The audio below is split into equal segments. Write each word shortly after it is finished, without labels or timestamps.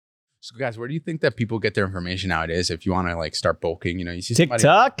So guys, where do you think that people get their information nowadays? If you want to like start bulking, you know, you see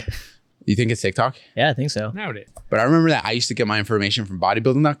TikTok. You think it's TikTok? Yeah, I think so. Nowadays. But I remember that I used to get my information from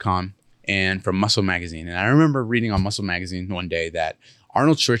bodybuilding.com and from Muscle Magazine. And I remember reading on Muscle Magazine one day that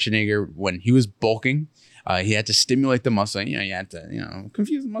Arnold Schwarzenegger, when he was bulking, he had to stimulate the muscle. You know, you had to, you know,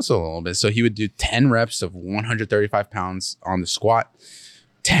 confuse the muscle a little bit. So he would do 10 reps of 135 pounds on the squat,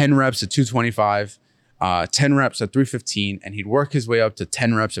 10 reps at 225, 10 reps at 315, and he'd work his way up to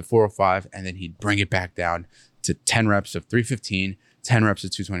 10 reps at 405, and then he'd bring it back down to 10 reps of 315, 10 reps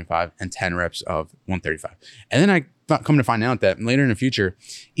of 225, and 10 reps of 135. And then I come to find out that later in the future,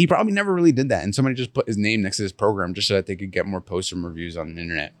 he probably never really did that. And somebody just put his name next to his program just so that they could get more posts and reviews on the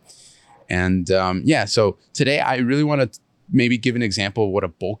internet. And yeah, so today I really want to maybe give an example of what a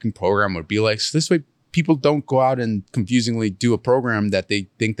bulking program would be like. So this way people don't go out and confusingly do a program that they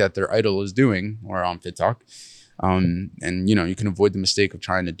think that their idol is doing or on FitTalk. And, you know, you can avoid the mistake of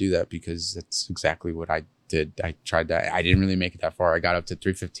trying to do that because that's exactly what I did. I tried that. I didn't really make it that far. I got up to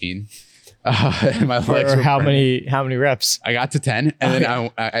 315. And my legs were how many reps? I got to 10 and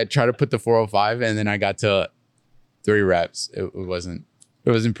then I tried to put the 405 and then I got to 3 reps. It wasn't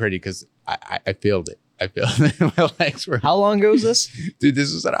pretty because I failed it. I failed it. My legs were. How long ago was this? Dude,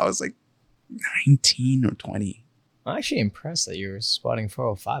 this was when I was like 19 or 20. I'm actually impressed that you were squatting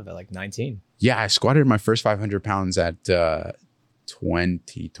 405 at like 19. Yeah, I squatted my first 500 pounds at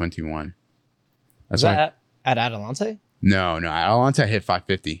 2021. Was that at Adelante? No. At Adelante, I hit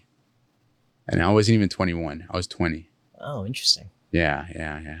 550. And I wasn't even 21. I was 20. Oh, interesting. Yeah.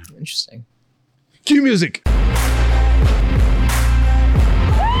 Interesting. Cue music.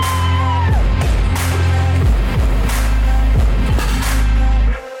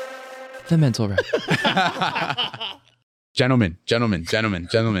 The mental rep. Gentlemen.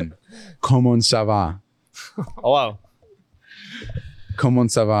 Comment ça va? Hello. Comment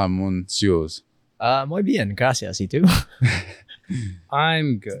ça va, monsieurs? Muy bien, gracias. ¿Y tú?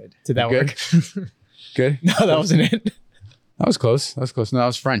 I'm good. Did that Good? work? Good? No, that wasn't it. That was close. No, that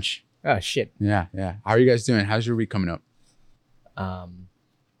was French. Oh, shit. Yeah. How are you guys doing? How's your week coming up?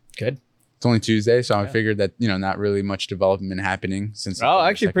 Good. It's only Tuesday, so I figured that, you know, not really much development happening since. Oh,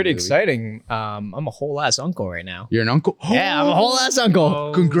 actually pretty exciting. I'm a whole ass uncle right now. You're an uncle? Yeah, I'm a whole ass uncle.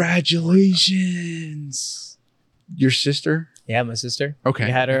 Oh. Congratulations. Your sister? Yeah, my sister. Okay.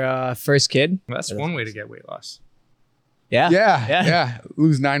 We had her first kid. Well, that's one way to get weight loss. Yeah. Yeah.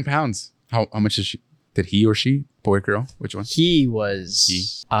 Lose 9 pounds. How much did he or she? Boy, girl? Which one? He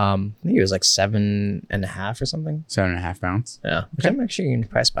was, I think he was like 7.5 or something. 7.5 pounds. Yeah. Which I'm actually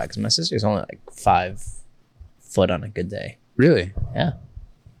impressed by because my sister's only like 5 foot on a good day. Really? Yeah.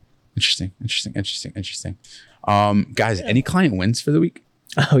 Interesting. Guys, any client wins for the week?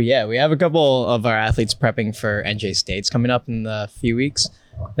 Oh, yeah. We have a couple of our athletes prepping for NJ States coming up in the few weeks.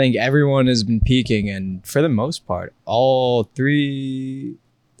 I think everyone has been peaking, and for the most part, all 4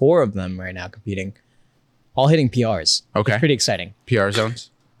 of them right now competing, all hitting PRs. Okay. It's pretty exciting. PR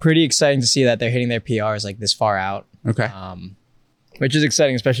zones? Pretty exciting to see that they're hitting their PRs like this far out. Okay. Which is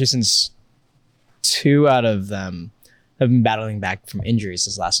exciting, especially since 2 out of them have been battling back from injuries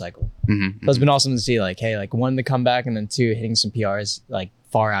this last cycle. Mm-hmm. So it's been awesome to see, like, hey, like 1 to come back and then 2 hitting some PRs like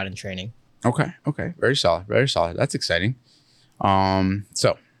far out in training. Okay. Very solid. That's exciting.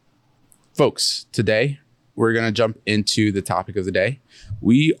 So, folks, today we're going to jump into the topic of the day.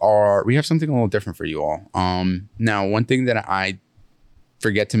 We have something a little different for you all. Now, one thing that I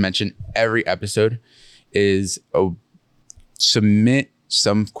forget to mention every episode is submit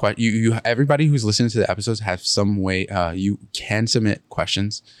some everybody who's listening to the episodes have some way you can submit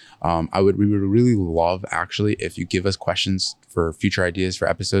questions. We would really love actually if you give us questions for future ideas for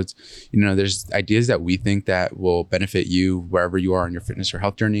episodes. You know, there's ideas that we think that will benefit you wherever you are on your fitness or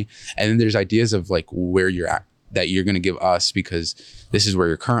health journey, and then there's ideas of like where you're at that you're going to give us because this is where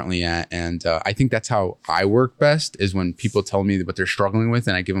you're currently at. And I think that's how I work best, is when people tell me what they're struggling with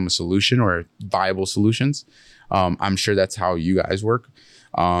and I give them a solution or viable solutions. I'm sure that's how you guys work.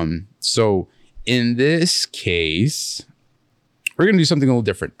 So in this case, we're going to do something a little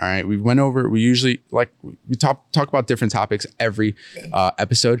different. All right. We usually we talk about different topics every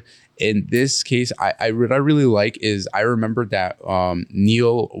episode. In this case, what I really like is I remember that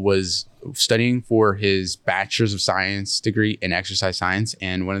Neil was studying for his bachelor's of science degree in exercise science.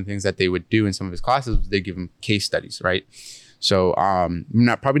 And one of the things that they would do in some of his classes was they give him case studies, right? So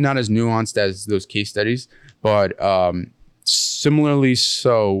probably not as nuanced as those case studies, but similarly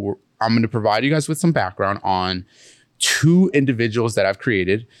so, I'm going to provide you guys with some background on 2 individuals that I've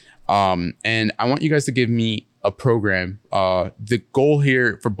created. And I want you guys to give me a program. The goal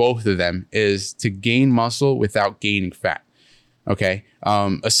here for both of them is to gain muscle without gaining fat. Okay.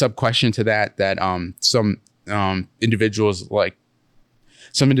 A sub question to that some individuals want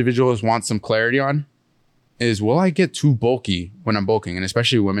some clarity on is, will I get too bulky when I'm bulking? And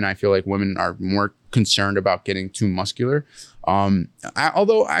especially women, I feel like women are more concerned about getting too muscular.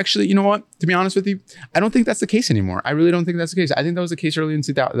 Although actually, you know what? To be honest with you, I don't think that's the case anymore. I really don't think that's the case. I think that was the case early in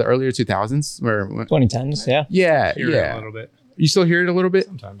the earlier 2000s where 2010s, yeah. Yeah. Hear it a little bit. You still hear it a little bit?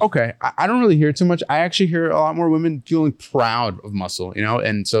 Sometimes. Okay. I don't really hear it too much. I actually hear a lot more women feeling proud of muscle, you know?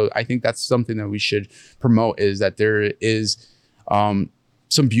 And so I think that's something that we should promote, is that there is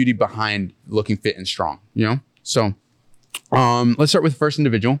some beauty behind looking fit and strong, you know? So let's start with the first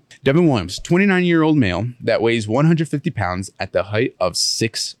individual. Devin Williams, 29-year-old male that weighs 150 pounds at the height of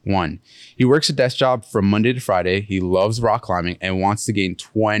 6'1". He works a desk job from Monday to Friday. He loves rock climbing and wants to gain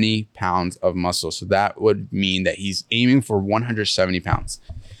 20 pounds of muscle. So that would mean that he's aiming for 170 pounds.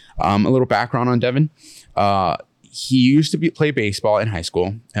 A little background on Devin. He used to play baseball in high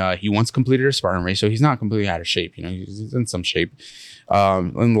school. He once completed a Spartan race, so he's not completely out of shape. You know, he's in some shape.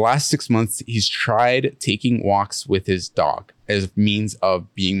 In the last 6 months, he's tried taking walks with his dog as a means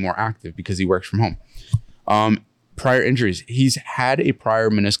of being more active because he works from home. Prior injuries, he's had a prior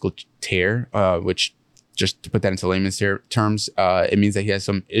meniscal tear, which, just to put that into layman's terms, it means that he has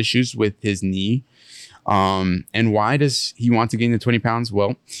some issues with his knee. And why does he want to gain the 20 pounds?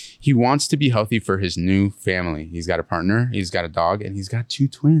 Well, he wants to be healthy for his new family. He's got a partner, he's got a dog, and he's got two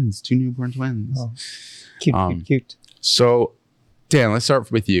newborn twins. Oh. Cute. So, Dan, let's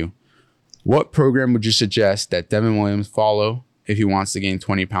start with you. What program would you suggest that Devin Williams follow if he wants to gain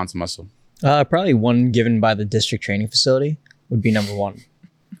 20 pounds of muscle? Probably one given by the district training facility would be number one.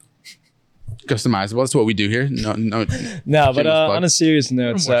 Customizable. That's what we do here. No, but on a serious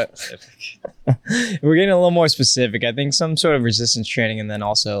note, so we're getting a little more specific. I think some sort of resistance training, and then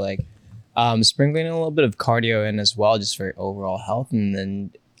also like sprinkling in a little bit of cardio in as well, just for overall health, and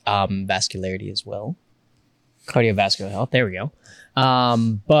then vascularity as well. Cardiovascular health. There we go.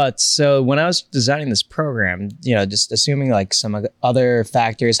 But so when I was designing this program, you know, just assuming like some other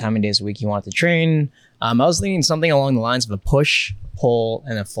factors, how many days a week you want to train, I was thinking something along the lines of a push, pull,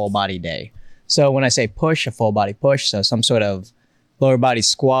 and a full body day. So when I say push, a full body push, so some sort of lower body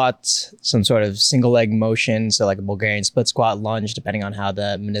squat, some sort of single leg motion, so like a Bulgarian split squat, lunge, depending on how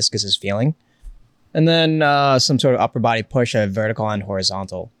the meniscus is feeling. And then some sort of upper body push, a vertical and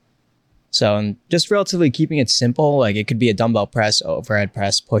horizontal. So and just relatively keeping it simple, like it could be a dumbbell press, overhead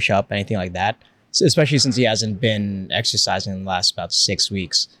press, push up, anything like that. So especially since he hasn't been exercising in the last about 6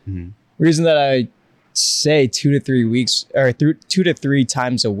 weeks. Mm-hmm. Reason that I say 2 to 3 weeks or 2 to 3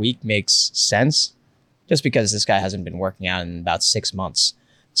 times a week makes sense, just because this guy hasn't been working out in about 6 months.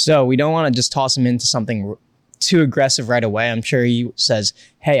 So we don't want to just toss him into something too aggressive right away. I'm sure he says,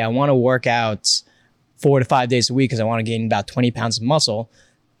 hey, I want to work out 4 to 5 days a week because I want to gain about 20 pounds of muscle.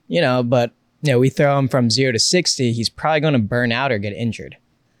 You know, but you know, we throw him from 0 to 60, he's probably going to burn out or get injured.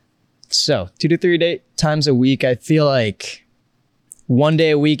 So 2 to 3 times a week, I feel like 1 day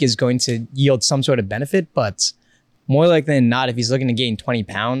a week is going to yield some sort of benefit, but more likely than not, if he's looking to gain 20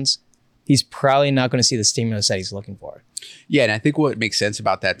 pounds, he's probably not going to see the stimulus that he's looking for. Yeah, and I think what makes sense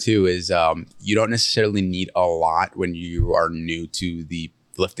about that too is you don't necessarily need a lot when you are new to the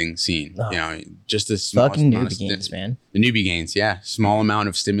lifting scene. You know, just a small fucking newbie gains, man. The newbie gains, yeah. Small amount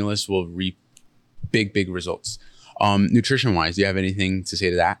of stimulus will reap big results. Nutrition wise, do you have anything to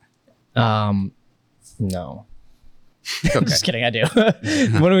say to that? No. Okay. Just kidding, I do.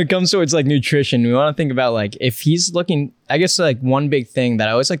 When it comes towards like nutrition, we want to think about like if he's looking, I guess like one big thing that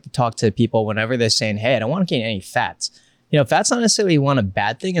I always like to talk to people whenever they're saying, hey, I don't want to gain any fats. You know, fat's not necessarily one a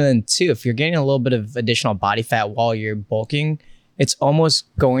bad thing. And then two, if you're getting a little bit of additional body fat while you're bulking, it's almost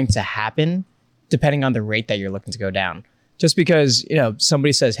going to happen depending on the rate that you're looking to go down. Just because, you know,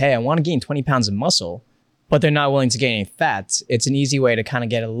 somebody says, hey, I want to gain 20 pounds of muscle, but they're not willing to gain any fats. It's an easy way to kind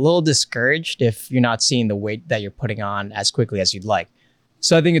of get a little discouraged if you're not seeing the weight that you're putting on as quickly as you'd like.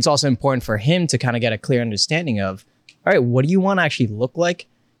 So I think it's also important for him to kind of get a clear understanding of, all right, what do you want to actually look like?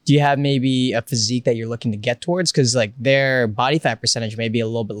 Do you have maybe a physique that you're looking to get towards? Because like their body fat percentage may be a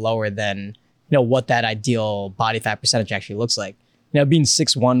little bit lower than, you know, what that ideal body fat percentage actually looks like. You know, being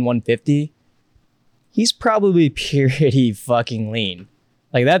 6'1", 150, he's probably pretty fucking lean.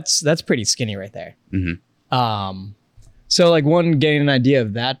 Like that's pretty skinny right there. Mm-hmm. So like one, getting an idea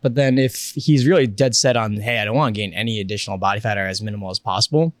of that, but then if he's really dead set on, hey, I don't want to gain any additional body fat or as minimal as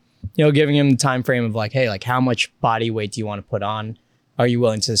possible, you know, giving him the time frame of like, hey, like how much body weight do you want to put on? Are you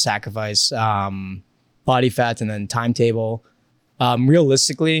willing to sacrifice body fat, and then timetable?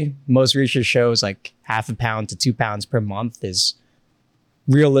 Realistically, most research shows like 0.5 pound to 2 pounds per month is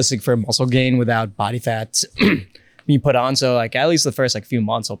realistic for muscle gain without body fat be put on. So like at least the first like few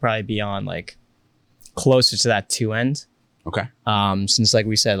months, I'll probably be on like closer to that 2 end. Okay. Since like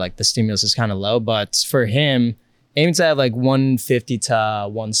we said, like the stimulus is kind of low, but for him, aiming to have like 150 to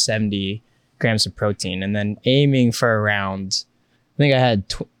 170 grams of protein, and then aiming for around, I think I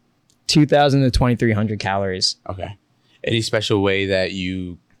had 2,000 to 2,300 calories. Okay. Any special way that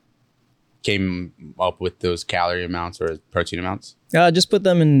you came up with those calorie amounts or protein amounts? Just put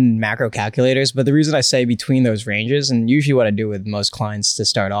them in macro calculators. But the reason I say between those ranges, and usually what I do with most clients to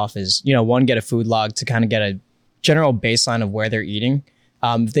start off is, one, get a food log to kind of get a general baseline of where they're eating.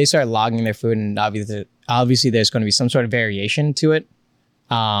 If they start logging their food, and obviously there's going to be some sort of variation to it,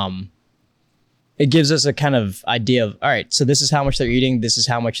 it gives us a kind of idea of, all right, so this is how much they're eating, this is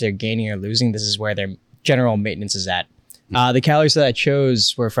how much they're gaining or losing, this is where their general maintenance is at. The calories that I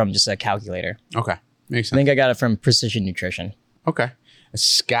chose were from just a calculator. Okay. Makes sense. I think I got it from Precision Nutrition. Okay.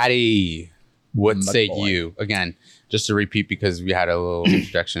 Scotty, what My say boy. you? Again, just to repeat because we had a little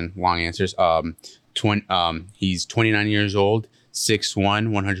introduction, long answers. He's 29 years old,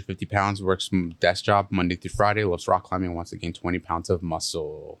 6'1", 150 pounds, works desk job Monday through Friday, loves rock climbing, wants to gain 20 pounds of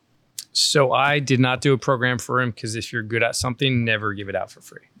muscle. So I did not do a program for him because if you're good at something, never give it out for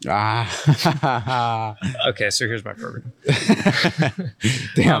free. Okay, so here's my program.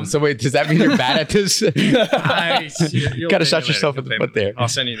 Damn. So wait, does that mean you're bad at this? You'll Gotta pay shut me yourself later. in the foot there. I'll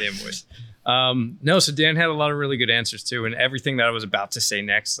send you the invoice. No, so Dan had a lot of really good answers too, and everything that I was about to say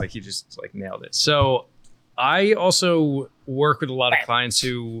next, like he just like nailed it. So I also work with a lot of clients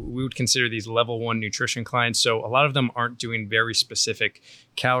who we would consider these level 1 nutrition clients. So a lot of them aren't doing very specific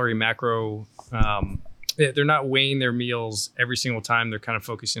calorie macro. They're not weighing their meals every single time. They're kind of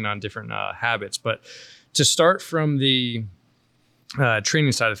focusing on different habits. But to start from the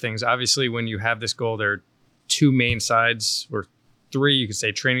training side of things, obviously when you have this goal, there are 2 main sides, or 3, you could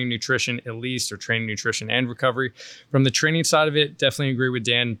say training, nutrition at least, or training, nutrition, and recovery. From the training side of it, definitely agree with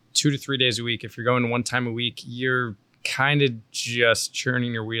Dan, 2 to 3 days a week. If you're going 1 time a week, you're kind of just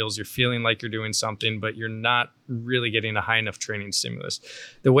churning your wheels. You're feeling like you're doing something, but you're not really getting a high enough training stimulus.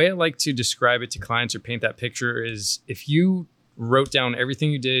 The way I like to describe it to clients or paint that picture is if you wrote down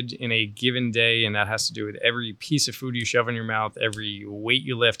everything you did in a given day, and that has to do with every piece of food you shove in your mouth, every weight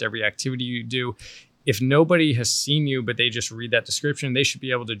you lift, every activity you do. If nobody has seen you, but they just read that description, they should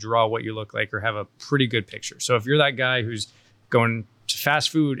be able to draw what you look like or have a pretty good picture. So if you're that guy who's going to fast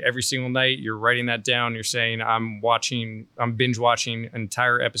food every single night, you're writing that down, you're saying, I'm binge watching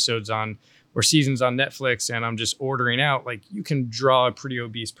entire episodes on or seasons on Netflix, and I'm just ordering out, like you can draw a pretty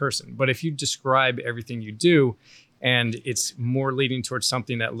obese person. But if you describe everything you do, and it's more leading towards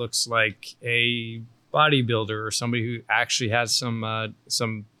something that looks like a bodybuilder or somebody who actually has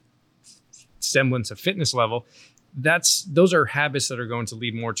some semblance of fitness level, those are habits that are going to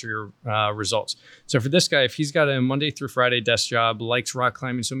lead more to your results. So for this guy, if he's got a Monday through Friday desk job, likes rock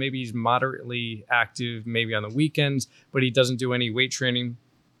climbing, so maybe he's moderately active, maybe on the weekends, but he doesn't do any weight training,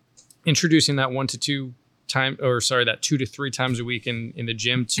 introducing that 2 to 3 times a week in the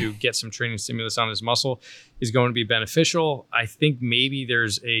gym to get some training stimulus on his muscle is going to be beneficial. I think maybe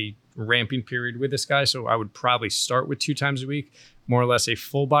there's a ramping period with this guy, so I would probably start with 2 times a week, more or less a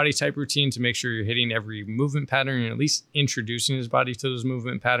full body type routine to make sure you're hitting every movement pattern and at least introducing his body to those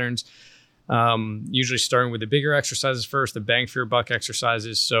movement patterns. Usually starting with the bigger exercises first, the bang for your buck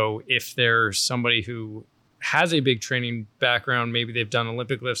exercises. So if there's somebody who has a big training background, maybe they've done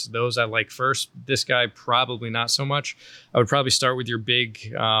Olympic lifts, those I like first. This guy, probably not so much. I would probably start with your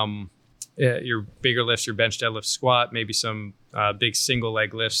bigger lifts, your bench, deadlift, squat, maybe some big single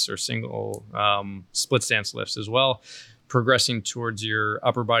leg lifts or single split stance lifts as well. Progressing towards your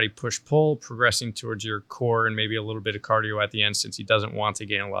upper body push-pull, progressing towards your core, and maybe a little bit of cardio at the end since he doesn't want to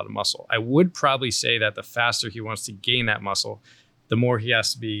gain a lot of muscle. I would probably say that the faster he wants to gain that muscle, the more he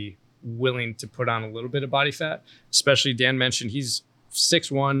has to be willing to put on a little bit of body fat. Especially Dan mentioned he's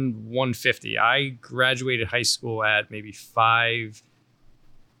 6'1", 150. I graduated high school at maybe 5'10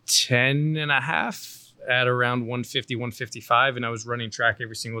 and a half, at around 150, 155, and I was running track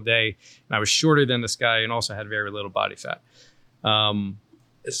every single day, and I was shorter than this guy and also had very little body fat.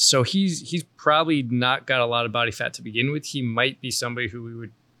 So he's probably not got a lot of body fat to begin with. He might be somebody who we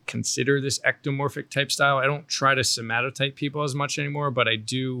would consider this ectomorphic type style. I don't try to somatotype people as much anymore, but I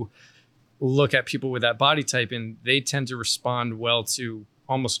do look at people with that body type, and they tend to respond well to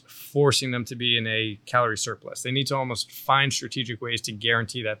almost forcing them to be in a calorie surplus. They need to almost find strategic ways to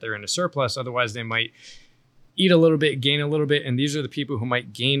guarantee that they're in a surplus. Otherwise, they might eat a little bit, gain a little bit. And these are the people who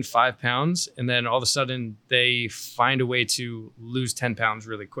might gain 5 pounds, and then all of a sudden they find a way to lose 10 pounds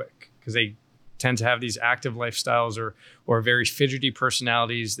really quick because they tend to have these active lifestyles or very fidgety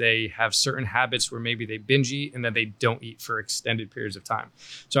personalities. They have certain habits where maybe they binge eat and then they don't eat for extended periods of time.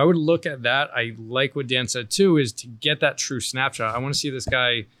 So I would look at that. I like what Dan said too, is to get that true snapshot. I want to see this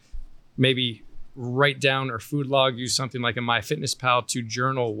guy maybe write down or food log, use something like a MyFitnessPal to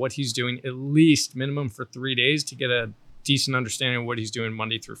journal what he's doing at least minimum for 3 days to get a decent understanding of what he's doing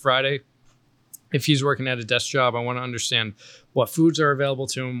Monday through Friday. If he's working at a desk job, I want to understand what foods are available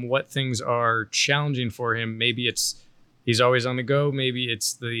to him, what things are challenging for him. Maybe it's he's always on the go. Maybe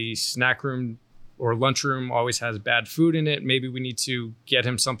it's the snack room or lunchroom always has bad food in it. Maybe we need to get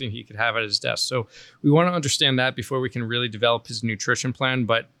him something he could have at his desk. So we want to understand that before we can really develop his nutrition plan.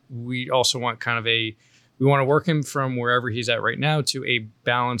 But we also want we want to work him from wherever he's at right now to a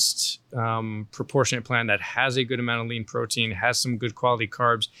balanced, proportionate plan that has a good amount of lean protein, has some good quality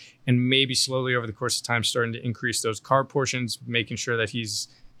carbs, and maybe slowly over the course of time starting to increase those carb portions, making sure that he's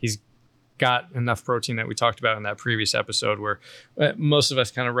got enough protein that we talked about in that previous episode where most of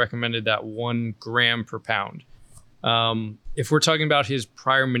us kind of recommended that 1 gram per pound. If we're talking about his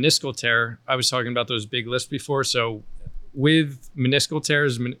prior meniscal tear, I was talking about those big lifts before. So with meniscal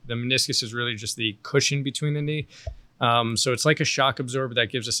tears, the meniscus is really just the cushion between the knee. So it's like a shock absorber that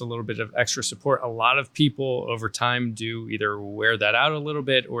gives us a little bit of extra support. A lot of people over time do either wear that out a little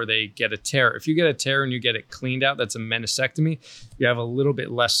bit or they get a tear. If you get a tear and you get it cleaned out, that's a meniscectomy. You have a little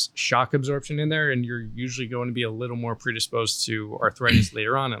bit less shock absorption in there, and you're usually going to be a little more predisposed to arthritis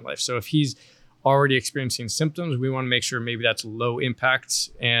later on in life. So if he's already experiencing symptoms, we want to make sure maybe that's low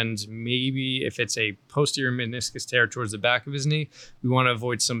impact. And maybe if it's a posterior meniscus tear towards the back of his knee, we want to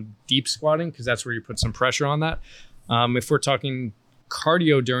avoid some deep squatting because that's where you put some pressure on that. If we're talking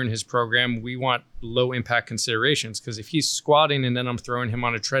cardio during his program, we want low impact considerations because if he's squatting and then I'm throwing him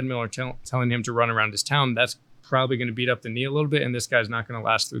on a treadmill or telling him to run around his town, that's probably going to beat up the knee a little bit, and this guy's not going to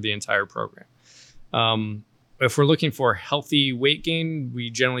last through the entire program. If we're looking for healthy weight gain,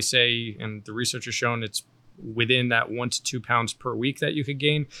 we generally say, and the research has shown it's within that 1 to 2 pounds per week that you could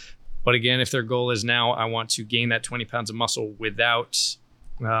gain. But again, if their goal is now, I want to gain that 20 pounds of muscle without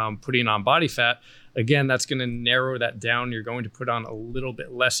putting on body fat, again, that's going to narrow that down. You're going to put on a little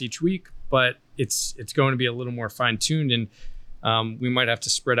bit less each week, but it's going to be a little more fine tuned, and we might have to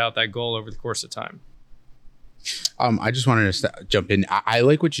spread out that goal over the course of time. I just wanted to jump in. I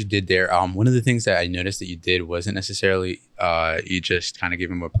like what you did there. One of the things that I noticed that you did wasn't necessarily you just kind of give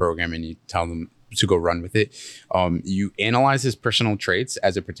them a program and you tell them to go run with it. You analyze his personal traits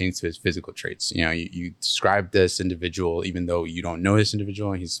as it pertains to his physical traits. You know, you describe this individual, even though you don't know this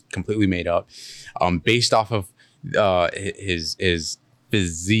individual, he's completely made up. Based off of his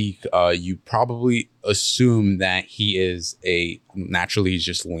physique, you probably assume that he is naturally he's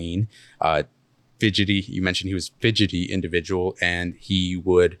just lean, fidgety. You mentioned he was fidgety individual, and he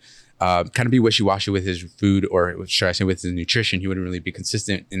would kind of be wishy-washy with his food, or should I say with his nutrition. He wouldn't really be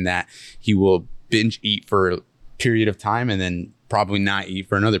consistent in that he will binge eat for a period of time and then probably not eat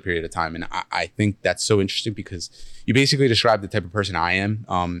for another period of time. And I think that's so interesting because you basically describe the type of person I am.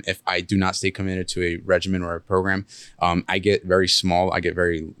 If I do not stay committed to a regimen or a program, I get very small, I get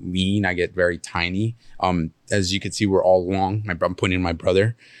very lean, I get very tiny. As you can see, we're all long. I'm pointing to my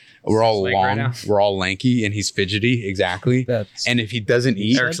brother. We're all long, right, we're all lanky, and he's fidgety. Exactly. And if he doesn't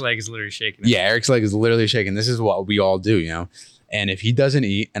eat, Eric's leg is literally shaking. Yeah, Eric's leg is literally shaking. This is what we all do, you know. And if he doesn't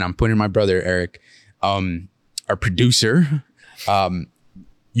eat, and I'm pointing to my brother, Eric, our producer,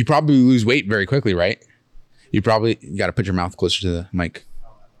 you probably lose weight very quickly, right? You got to put your mouth closer to the mic.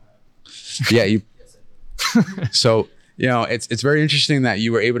 Yeah, you. So, you know, it's very interesting that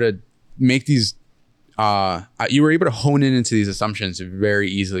you were able to make these. You were able to hone in into these assumptions very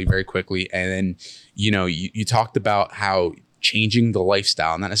easily, very quickly. And then, you know, you talked about how changing the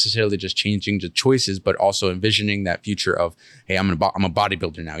lifestyle, not necessarily just changing the choices, but also envisioning that future of, hey, I'm a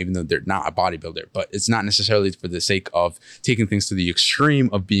bodybuilder now, even though they're not a bodybuilder. But it's not necessarily for the sake of taking things to the extreme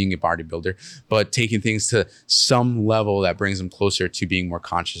of being a bodybuilder, but taking things to some level that brings them closer to being more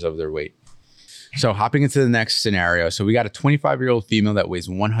conscious of their weight. So hopping into the next scenario. So we got a 25-year-old female that weighs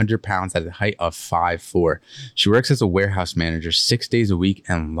 100 pounds at a height of 5'4". She works as a warehouse manager 6 days a week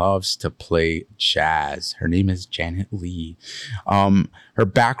and loves to play jazz. Her name is Janet Lee. Her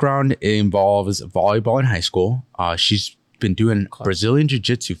background involves volleyball in high school. She's been doing Brazilian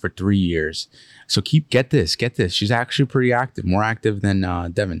Jiu-Jitsu for 3 years. So get this. She's actually pretty active, more active than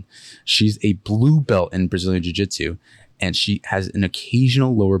Devin. She's a blue belt in Brazilian Jiu-Jitsu, and she has an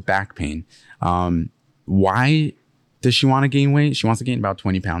occasional lower back pain. Why does she want to gain weight? She wants to gain about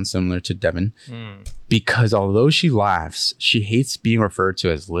 20 pounds, similar to Devin, because although she laughs, she hates being referred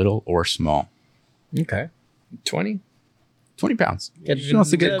to as little or small. Okay. 20? 20 pounds. Get She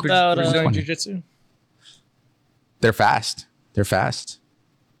wants to get about, Brazilian 20. Jiu-Jitsu. They're fast. They're fast.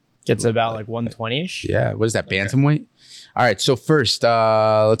 gets about like 120ish. Yeah. What is that? Bantamweight? All right. So first,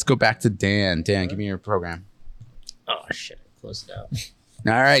 let's go back to Dan. Dan, give me your program. Oh shit, I closed it out.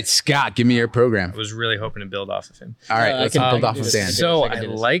 All right, Scott, give me your program. I was really hoping to build off of him. All right, I let's can build do off of this. Dan. So I I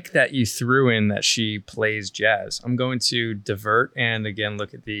do this. like that you threw in that she plays jazz. I'm going to divert and again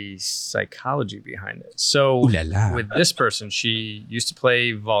look at the psychology behind it. So Ooh la la. with this person, she used to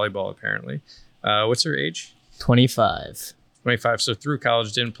play volleyball apparently. What's her age? 25. 25. So through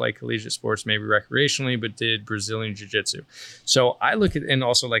college, didn't play collegiate sports, maybe recreationally, but did Brazilian Jiu-Jitsu. So I look at, and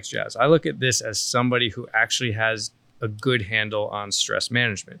also likes jazz. I look at this as somebody who actually has a good handle on stress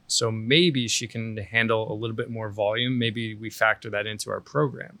management. So maybe she can handle a little bit more volume. Maybe we factor that into our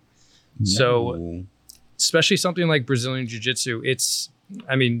program. So No. especially something like Brazilian Jiu-Jitsu, it's,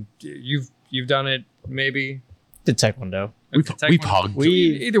 I mean, you've done it maybe. Did Taekwondo. We've hugged.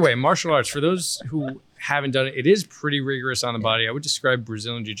 Either way, martial arts, for those who haven't done it, it is pretty rigorous on the body. I would describe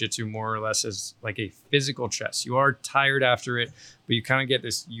Brazilian Jiu-Jitsu more or less as like a physical chess. You are tired after it, but you kind of get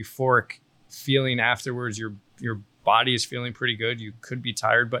this euphoric feeling afterwards. Your body is feeling pretty good. You could be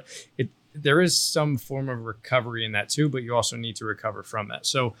tired, but there is some form of recovery in that too, but you also need to recover from that.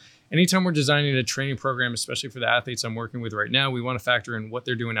 So anytime we're designing a training program, especially for the athletes I'm working with right now, we want to factor in what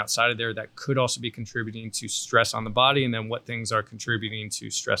they're doing outside of there that could also be contributing to stress on the body, and then what things are contributing to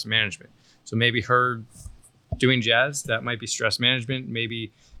stress management. So maybe her doing jazz, that might be stress management.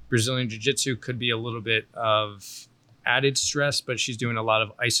 Maybe Brazilian Jiu-Jitsu could be a little bit of added stress, but she's doing a lot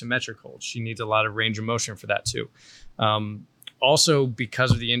of isometric holds. She needs a lot of range of motion for that too. Also,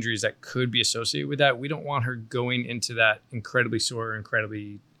 because of the injuries that could be associated with that, we don't want her going into that incredibly sore,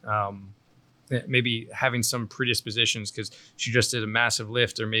 incredibly maybe having some predispositions because she just did a massive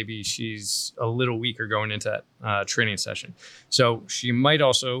lift, or maybe she's a little weaker going into that training session. So she might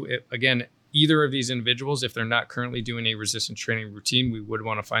also, again, either of these individuals, if they're not currently doing a resistance training routine, we would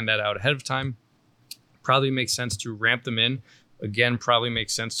want to find that out ahead of time. Probably makes sense to ramp them in. Again, probably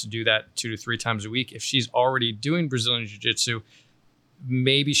makes sense to do that 2 to 3 times a week. If she's already doing Brazilian Jiu-Jitsu,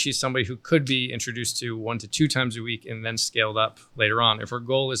 maybe she's somebody who could be introduced to 1 to 2 times a week and then scaled up later on. If her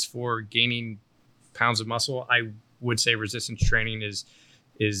goal is for gaining pounds of muscle, I would say resistance training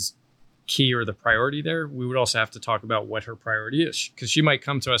is key or the priority there. We would also have to talk about what her priority is, because she might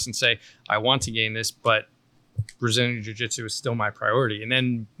come to us and say, I want to gain this, but Brazilian Jiu-Jitsu is still my priority. And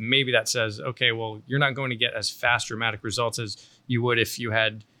then maybe that says, okay, well, you're not going to get as fast dramatic results as you would if you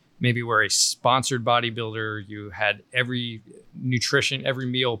had maybe were a sponsored bodybuilder, you had every nutrition, every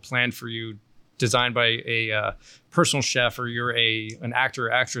meal planned for you, designed by a personal chef, or you're an actor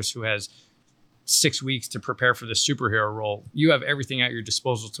or actress who has 6 weeks to prepare for the superhero role. You have everything at your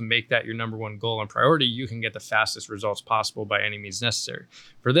disposal to make that your number one goal and priority. You can get the fastest results possible by any means necessary.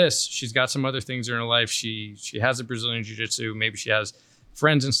 For this, she's got some other things in her life. She has a Brazilian Jiu-Jitsu. Maybe she has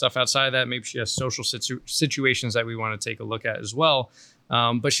friends and stuff outside of that. Maybe she has social situations that we want to take a look at as well.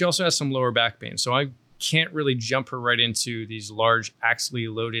 But she also has some lower back pain. So I can't really jump her right into these large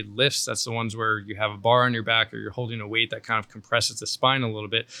axially loaded lifts. That's the ones where you have a bar on your back or you're holding a weight that kind of compresses the spine a little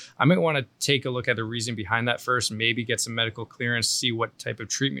bit. I might want to take a look at the reason behind that first, maybe get some medical clearance, see what type of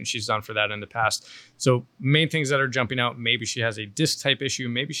treatment she's done for that in the past. So main things that are jumping out, maybe she has a disc type issue,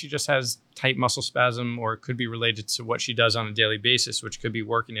 maybe she just has tight muscle spasm, or it could be related to what she does on a daily basis, which could be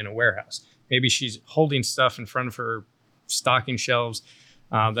working in a warehouse. Maybe she's holding stuff in front of her stocking shelves.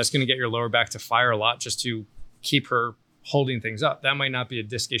 That's going to get your lower back to fire a lot just to keep her holding things up. That might not be a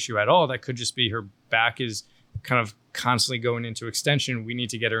disc issue at all. That could just be her back is kind of constantly going into extension. We need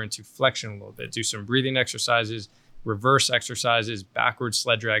to get her into flexion a little bit, do some breathing exercises, reverse exercises, backward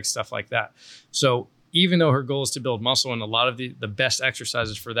sled drag, stuff like that. So even though her goal is to build muscle, and a lot of the best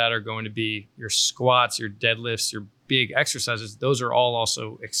exercises for that are going to be your squats, your deadlifts, your big exercises, those are all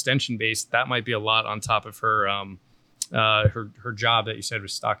also extension based. That might be a lot on top of her her job that you said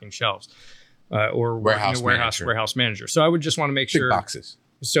was stocking shelves, or warehouse manager. So I would just want to make Big sure boxes.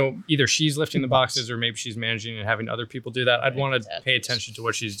 So either she's lifting the boxes, or maybe she's managing and having other people do that. I'd want to pay attention to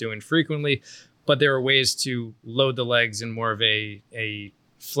what she's doing frequently, but there are ways to load the legs in more of a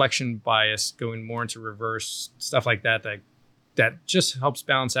flexion bias, going more into reverse, stuff like that just helps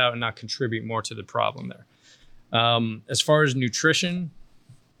balance out and not contribute more to the problem there. As far as nutrition,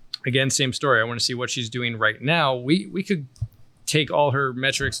 again, same story. I want to see what she's doing right now. We could take all her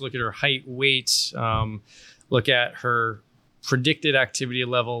metrics, look at her height, weight, look at her predicted activity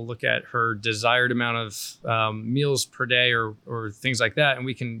level, look at her desired amount of meals per day or things like that. And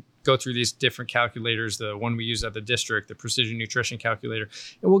we can go through these different calculators, the one we use at the district, the precision nutrition calculator,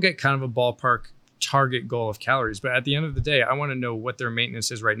 and we'll get kind of a ballpark target goal of calories. But at the end of the day, I want to know what their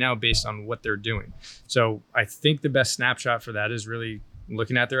maintenance is right now based on what they're doing. So I think the best snapshot for that is really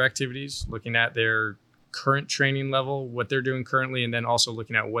looking at their activities, looking at their current training level, what they're doing currently, and then also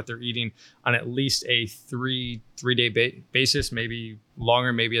looking at what they're eating on at least a three-day basis, maybe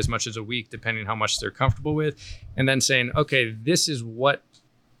longer, maybe as much as a week, depending how much they're comfortable with. And then saying, okay, this is what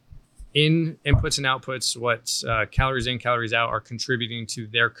in inputs and outputs, what calories in, calories out are contributing to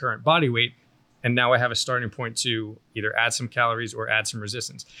their current body weight. And now I have a starting point to either add some calories or add some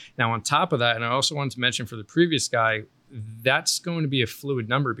resistance. Now, on top of that, and I also wanted to mention for the previous guy, that's going to be a fluid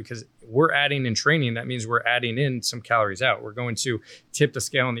number because we're adding in training. That means we're adding in some calories out. We're going to tip the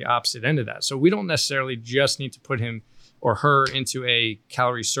scale on the opposite end of that. So we don't necessarily just need to put him or her into a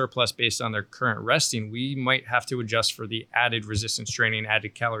calorie surplus based on their current resting. We might have to adjust for the added resistance training,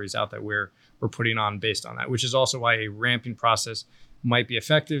 added calories out that we're putting on based on that, which is also why a ramping process might be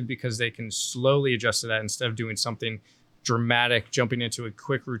effective because they can slowly adjust to that instead of doing something dramatic, jumping into a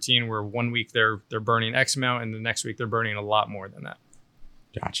quick routine where 1 week they're burning X amount and the next week they're burning a lot more than that.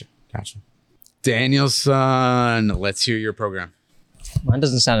 Gotcha. Danielson, let's hear your program. Mine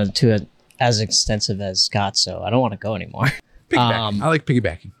doesn't sound as extensive as Scott's, so I don't want to go anymore. Piggybacking. I like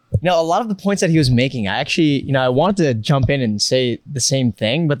piggybacking. A lot of the points that he was making, I actually, I wanted to jump in and say the same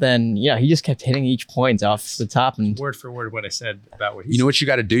thing, but then, he just kept hitting each point off the top. And word for word what I said about what he said. You know what you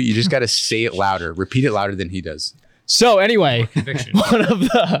got to do? You just got to say it louder. Repeat it louder than he does. So anyway, kind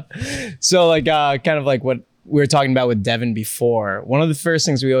of like what we were talking about with Devin before, one of the first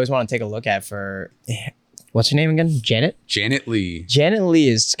things we always want to take a look at for, what's her name again? Janet Lee. Janet Lee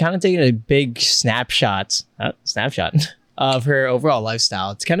is kind of taking a big snapshot of her overall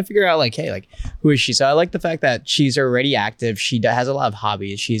lifestyle to kind of figure out who is she? So I like the fact that she's already active. She has a lot of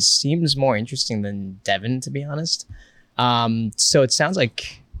hobbies. She seems more interesting than Devin, to be honest. So it sounds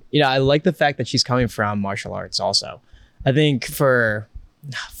like, I like the fact that she's coming from martial arts also. I think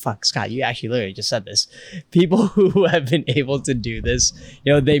Scott, you actually literally just said this. People who have been able to do this,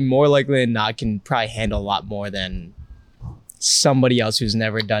 they more likely than not can probably handle a lot more than somebody else who's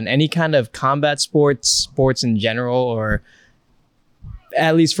never done any kind of combat sports in general, or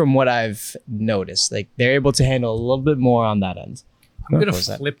at least from what I've noticed, they're able to handle a little bit more on that end. I'm going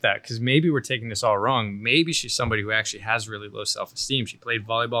to flip that because maybe we're taking this all wrong. Maybe she's somebody who actually has really low self-esteem. She played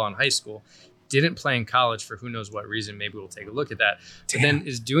volleyball in high school, didn't play in college for who knows what reason. Maybe we'll take a look at that. But then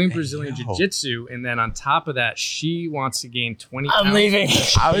is doing Brazilian Jiu-Jitsu. And then on top of that, she wants to gain 20 pounds. I'm leaving.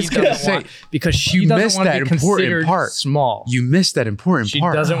 I was going to say, because she doesn't want to be considered small. You missed that important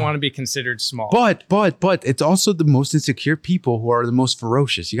part. She doesn't want to be considered small. But it's also the most insecure people who are the most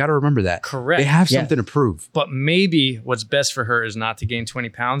ferocious. You got to remember that. Correct. They have something to prove. But maybe what's best for her is not to gain 20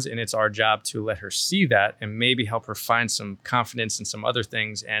 pounds. And it's our job to let her see that and maybe help her find some confidence in some other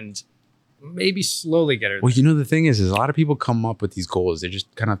things and maybe slowly get her there. Well, the thing is a lot of people come up with these goals. They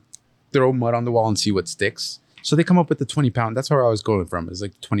just kind of throw mud on the wall and see what sticks. So they come up with the 20 pound. That's where I was going from. It's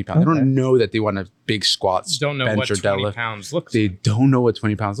 20 pounds. Okay. They don't know that they want a big squats. Don't know what 20 pounds looks like. They don't know what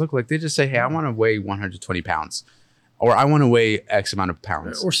 20 pounds look like. They just say, hey, I want to weigh 120 pounds. Or I want to weigh X amount of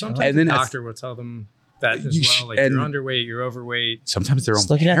pounds. Or sometimes the doctor will tell them that as well. You're underweight, you're overweight. Sometimes their own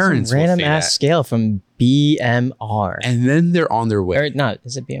looking parents at some random ass scale from BMR. And then they're on their way. Or not,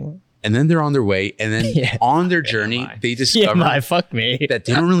 is it BMR? And then they're on their way. And then on their journey, they discover that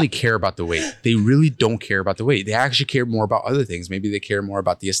they don't really care about the weight. They really don't care about the weight. They actually care more about other things. Maybe they care more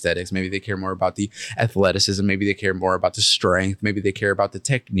about the aesthetics. Maybe they care more about the athleticism. Maybe they care more about the strength. Maybe they care about the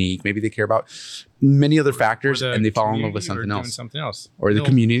technique. Maybe they care about many other factors, and they fall in love with something else. Or the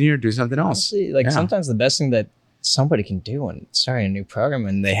community, or do something else. Honestly, sometimes the best thing that somebody can do when starting a new program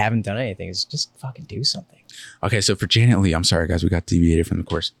and they haven't done anything is just fucking do something. Okay, so for Janet Lee, I'm sorry guys, we got deviated from the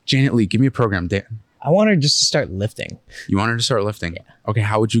course. Janet Lee, give me a program. I want her just to start lifting. You want her to start lifting? Yeah. Okay,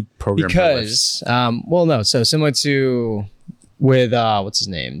 how would you program her? Because, so similar to with what's his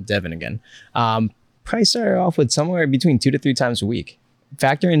name, Devin again. Probably start her off with somewhere between 2 to 3 times a week.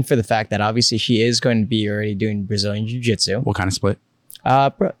 Factor in for the fact that obviously she is going to be already doing Brazilian Jiu-Jitsu. What kind of split?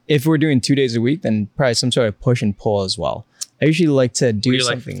 If we're doing 2 days a week, then probably some sort of push and pull as well. I usually like to do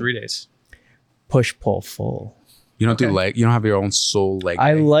something. Like 3 days? Push, pull, full. You don't do leg. You don't have your own sole leg.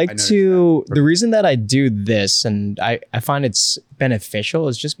 I like to. The reason that I do this and I find it's beneficial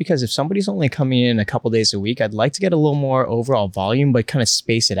is just because if somebody's only coming in a couple days a week, I'd like to get a little more overall volume, but kind of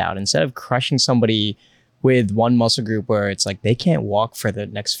space it out instead of crushing somebody with one muscle group where it's like they can't walk for the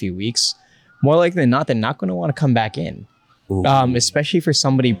next few weeks. More likely than not, they're not going to want to come back in. Especially for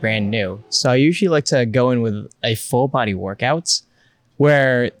somebody brand new. So I usually like to go in with a full body workout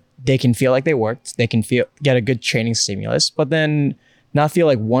where they can feel like they worked, they can get a good training stimulus, but then not feel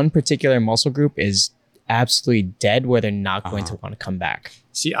like one particular muscle group is absolutely dead where they're not going to want to come back.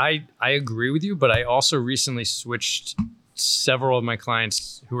 See, I agree with you, but I also recently switched several of my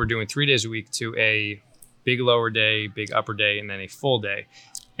clients who were doing 3 days a week to a big lower day, big upper day, and then a full day.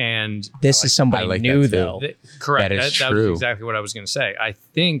 And this is somebody new, though. Correct. That is that true. was exactly what I was going to say. I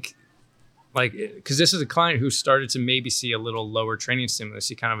think, like, because this is a client who started to maybe see a little lower training stimulus.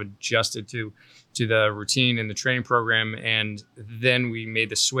 He kind of adjusted to the routine and the training program, and then we made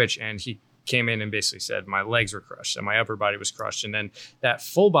the switch, and he came in and basically said my legs were crushed and my upper body was crushed. And then that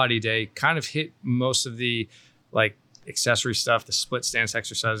full body day kind of hit most of the like accessory stuff, the split stance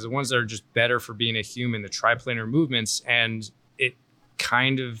exercises, the ones that are just better for being a human, the triplanar movements. And it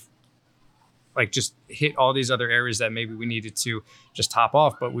kind of like just hit all these other areas that maybe we needed to just top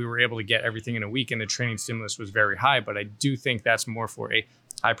off, but we were able to get everything in a week, and the training stimulus was very high. But I do think that's more for a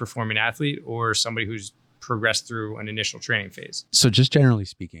high performing athlete or somebody who's progressed through an initial training phase. So just generally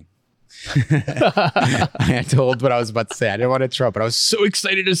speaking, I told what I was about to say. I didn't want to interrupt, but I was so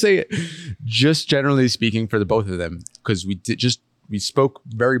excited to say it. Just generally speaking for the both of them, because we spoke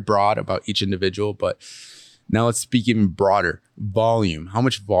very broad about each individual, but now let's speak even broader. Volume. How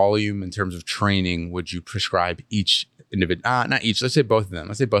much volume in terms of training would you prescribe each individual? Not each. Let's say both of them.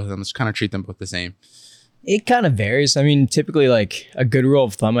 Let's kind of treat them both the same. It kind of varies. I mean, typically, like a good rule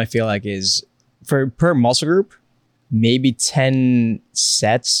of thumb, I feel like is per muscle group, maybe 10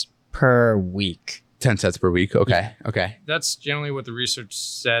 sets per week. 10 sets per week. Okay. Yeah. Okay. That's generally what the research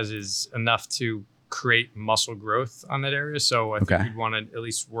says is enough to create muscle growth on that area. So I think we'd want to at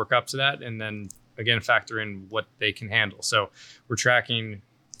least work up to that, and then again factor in what they can handle. So we're tracking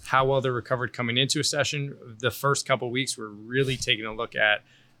how well they're recovered coming into a session. The first couple of weeks, we're really taking a look at,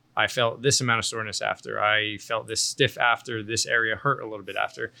 I felt this amount of soreness after, I felt this stiff after, this area hurt a little bit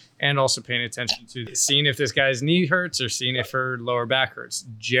after, and also paying attention to seeing if this guy's knee hurts or seeing if her lower back hurts.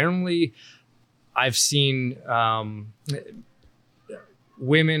 Generally, I've seen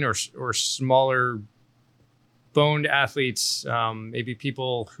women or smaller boned athletes, maybe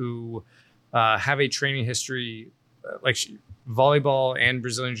people who have a training history like volleyball and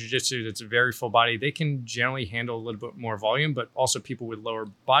Brazilian Jiu-Jitsu that's a very full body. They can generally handle a little bit more volume, but also people with lower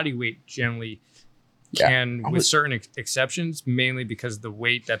body weight generally can, with certain exceptions, mainly because the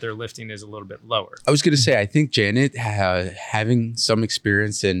weight that they're lifting is a little bit lower. I was going to say, I think Janet having some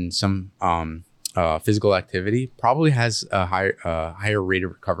experience in some physical activity probably has a higher rate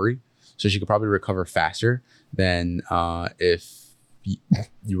of recovery. So she could probably recover faster than if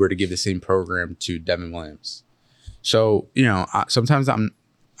you were to give the same program to Devin Williams. So, sometimes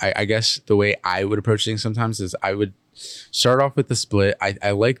I guess the way I would approach things sometimes is I would start off with the split. I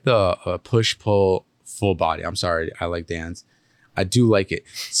like the push, pull, full body. I'm sorry. I like Dan's. I do like it.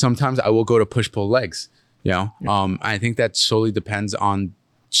 Sometimes I will go to push, pull legs, I think that solely depends on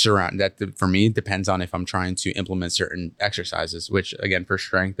for me, it depends on if I'm trying to implement certain exercises, which again, for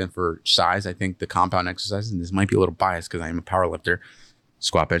strength and for size, I think the compound exercises, and this might be a little biased because I am a power lifter,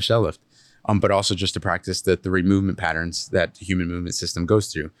 squat, bench, deadlift. But also just to practice the three movement patterns that the human movement system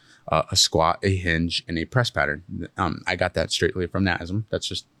goes through: a squat, a hinge, and a press pattern. I got that straightly from NASM. That's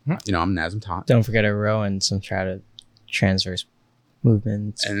just, I'm NASM taught. Don't forget a row and some transverse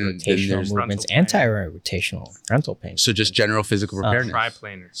movements, and rotational movements, anti-rotational frontal plane. So just general physical preparedness.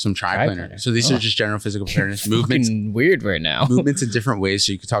 Triplanar. Some triplanar. So these are just general physical preparedness movements. Weird right now. Movements in different ways.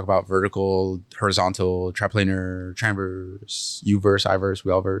 So you could talk about vertical, horizontal, triplanar, transverse, U-verse, I-verse,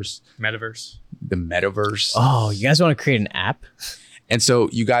 wheel-verse. Metaverse. The metaverse. Oh, you guys want to create an app? And so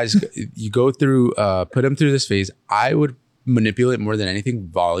you guys, you go through, put them through this phase. I would manipulate more than anything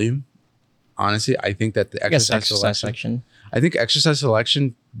volume. Honestly, I think that the exercise selection. I think exercise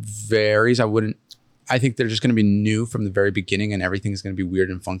selection varies. I think they're just going to be new from the very beginning, and everything's going to be weird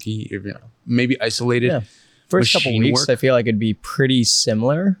and funky, maybe isolated. Yeah. First couple weeks, I feel like it'd be pretty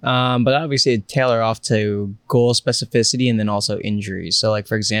similar, but obviously it'd tailor off to goal specificity and then also injuries. So like,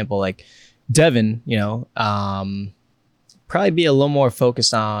 for example, like Devin, probably be a little more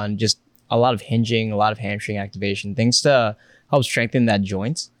focused on just a lot of hinging, a lot of hamstring activation, things to help strengthen that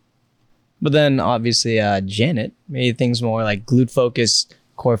joint. But then obviously Janet made things more like glute focused,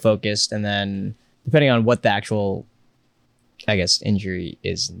 core focused, and then depending on what the actual, injury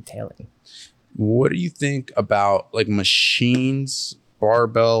is entailing. What do you think about like machines,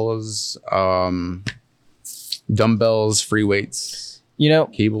 barbells, dumbbells, free weights,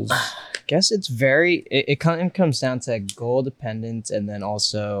 cables? I guess it's it kind of comes down to goal dependent and then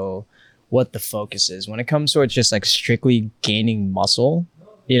also what the focus is. When it comes towards just like strictly gaining muscle,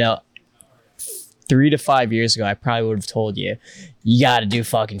 3 to 5 years ago, I probably would have told you, you got to do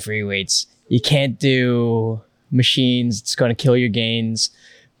fucking free weights. You can't do machines. It's going to kill your gains.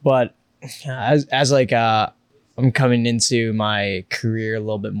 But as like I'm coming into my career a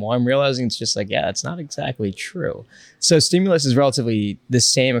little bit more, I'm realizing it's just like, yeah, it's not exactly true. So stimulus is relatively the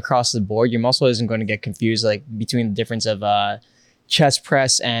same across the board. Your muscle isn't going to get confused like between the difference of chest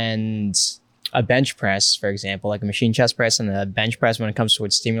press and a bench press, for example, like a machine chest press and a bench press when it comes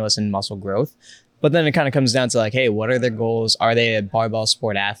towards stimulus and muscle growth. But then it kind of comes down to like, hey, what are their goals? Are they a barbell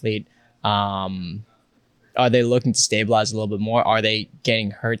sport athlete? Are they looking to stabilize a little bit more? Are they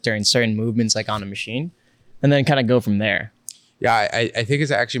getting hurt during certain movements like on a machine? And then kind of go from there. Yeah, I think it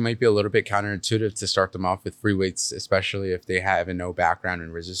actually might be a little bit counterintuitive to start them off with free weights, especially if they have no background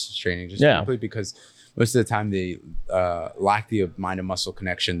in resistance training, just simply because most of the time they lack the mind and muscle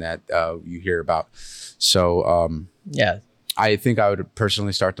connection that you hear about. So I think I would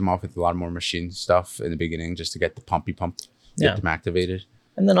personally start them off with a lot more machine stuff in the beginning just to get the pumpy pump, get them activated.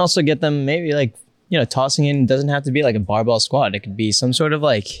 And then also get them maybe like, tossing in doesn't have to be like a barbell squat. It could be some sort of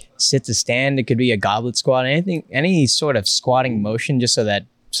like sit to stand. It could be a goblet squat, any sort of squatting motion, just so that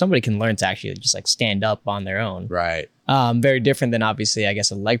somebody can learn to actually just like stand up on their own. Right. Very different than obviously, I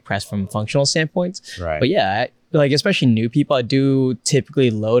guess, a leg press from functional standpoints. Right. But yeah, like especially new people, I do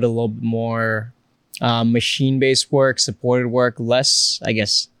typically load a little bit more machine-based work, supported work, less, I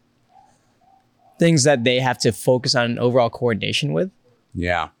guess, things that they have to focus on overall coordination with.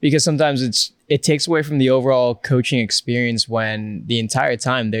 Yeah. Because sometimes it takes away from the overall coaching experience when the entire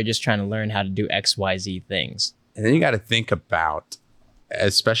time they're just trying to learn how to do XYZ things. And then you got to think about,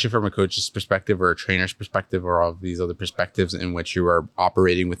 especially from a coach's perspective or a trainer's perspective or all of these other perspectives in which you are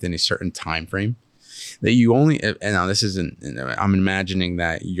operating within a certain time frame, that you only, and now this isn't, I'm imagining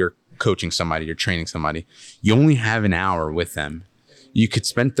that you're coaching somebody, you're training somebody, you only have an hour with them. You could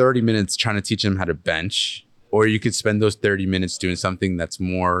spend 30 minutes trying to teach them how to bench, or you could spend those 30 minutes doing something that's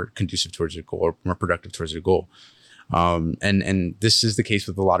more conducive towards your goal or more productive towards your goal. And this is the case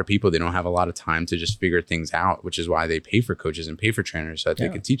with a lot of people. They don't have a lot of time to just figure things out, which is why they pay for coaches and pay for trainers so that they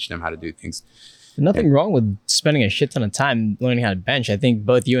can teach them how to do things. Nothing wrong with spending a shit ton of time learning how to bench. I think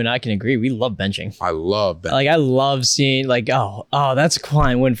both you and I can agree. We love benching. I love benching. Like I love seeing like, oh, that's a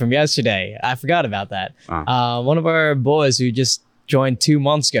client win from yesterday. I forgot about that. One of our boys who just joined 2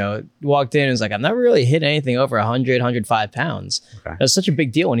 months ago walked in and was like, I've never really hit anything over 100, 105 pounds. Okay. It was such a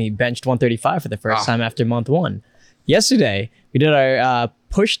big deal when he benched 135 for the first time after month 1. Yesterday, we did our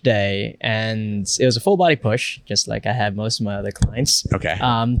push day, and it was a full body push, just like I have most of my other clients. Okay.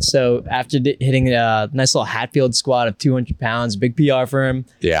 So after hitting a nice little Hatfield squat of 200 pounds, big PR for him.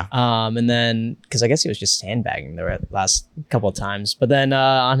 Yeah. And then, because I guess he was just sandbagging the last couple of times, but then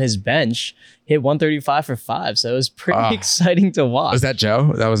on his bench, hit 135 for 5. So it was pretty exciting to watch. Was that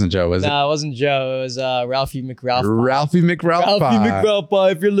Joe? That wasn't Joe, was it? No, it wasn't Joe. It was Ralphie McRalph. Ralphie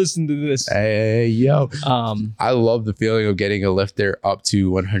McRalph. If you're listening to this. Hey, yo. I love the feeling of getting a lifter up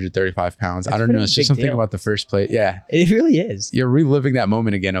to 135 pounds. I don't know. It's just something about the first plate. Yeah. It really is. You're reliving that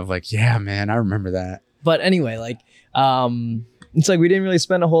moment again of like, yeah, man, I remember that. But anyway, like, it's like we didn't really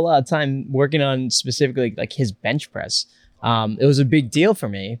spend a whole lot of time working on specifically like his bench press. It was a big deal for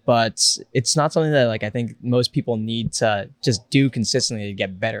me, but it's not something that like I think most people need to just do consistently to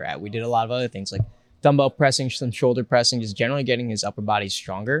get better at. We did a lot of other things like dumbbell pressing, some shoulder pressing, just generally getting his upper body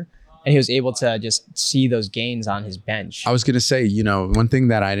stronger. And he was able to just see those gains on his bench. I was going to say, one thing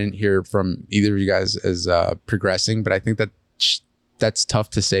that I didn't hear from either of you guys is progressing, but I think that that's tough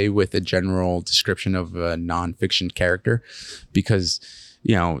to say with a general description of a nonfiction character because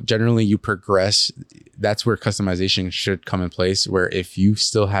generally you progress. That's where customization should come in place, where if you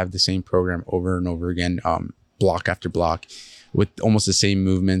still have the same program over and over again, block after block with almost the same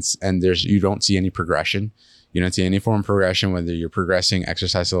movements, and you don't see any progression. You don't see any form of progression, whether you're progressing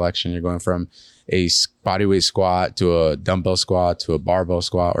exercise selection, you're going from a bodyweight squat to a dumbbell squat to a barbell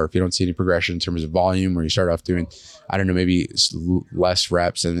squat, or if you don't see any progression in terms of volume, where you start off doing, I don't know, maybe less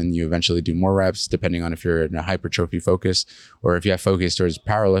reps and then you eventually do more reps, depending on if you're in a hypertrophy focus or if you have focus towards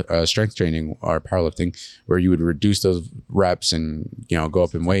strength training or powerlifting, where you would reduce those reps and go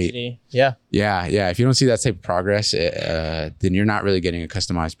up in weight. Yeah. If you don't see that type of progress, then you're not really getting a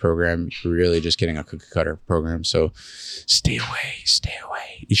customized program. You're really just getting a cookie cutter program. So stay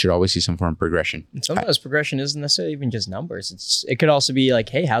away. You should always see some form of progression. And sometimes progression isn't necessarily even just numbers. It could also be like,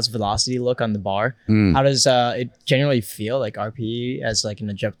 hey, how's velocity look on the bar? How does it generally feel, like RPE as like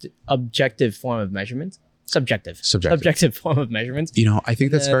an objective form of measurement? Subjective form of measurement. I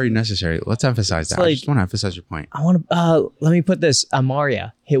think that's very necessary. Let's emphasize that. I just want to emphasize your point. I want to let me put this.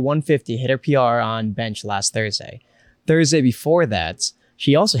 Amaria hit 150, hit her PR on bench last Thursday. Thursday before that,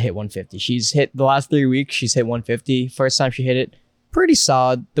 she also hit 150. She's hit the last 3 weeks. She's hit 150. First time she hit it, pretty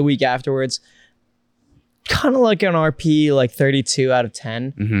solid. The week afterwards, kind of like an RP, like 32 out of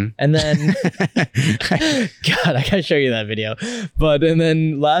 10. Mm-hmm. And then, God, I gotta show you that video. And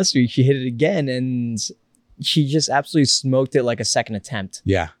then last week she hit it again and she just absolutely smoked it like a second attempt.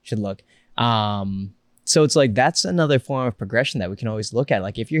 Yeah. Should look. So it's like, that's another form of progression that we can always look at.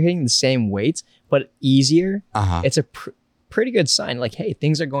 Like if you're hitting the same weights, but easier, it's a pretty good sign. Like, hey,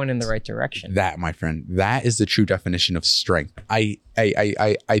 things are going in the right direction. That, my friend, that is the true definition of strength. I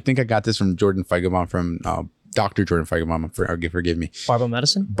think I got this from Jordan Feigenbaum, from Dr. Jordan Feigenbaum. Forgive me. Barbell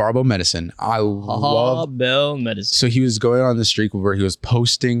medicine. Barbell medicine. I love barbell medicine. So he was going on the streak where he was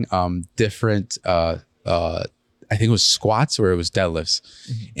posting different I think it was squats or it was deadlifts.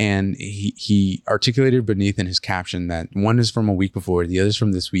 Mm-hmm. And he articulated beneath in his caption that one is from a week before, the other is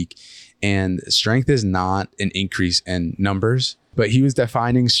from this week. And strength is not an increase in numbers, but he was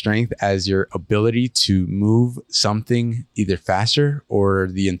defining strength as your ability to move something either faster or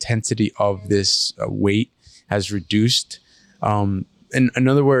the intensity of this weight has reduced. In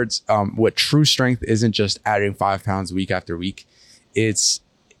other words, what true strength isn't just adding 5 pounds week after week. It's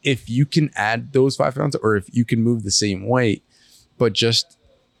if you can add those 5 pounds or if you can move the same weight, but just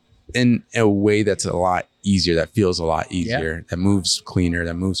in a way that's a lot easier, that feels a lot easier, that moves cleaner,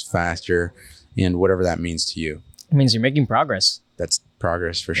 that moves faster, and whatever that means to you. It means you're making progress. That's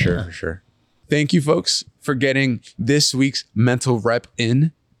progress for sure, for sure. Thank you, folks, for getting this week's mental rep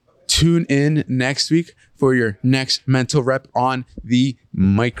in. Tune in next week for your next mental rep on the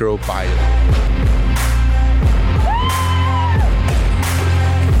microbiome.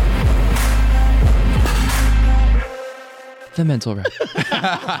 The mental rep.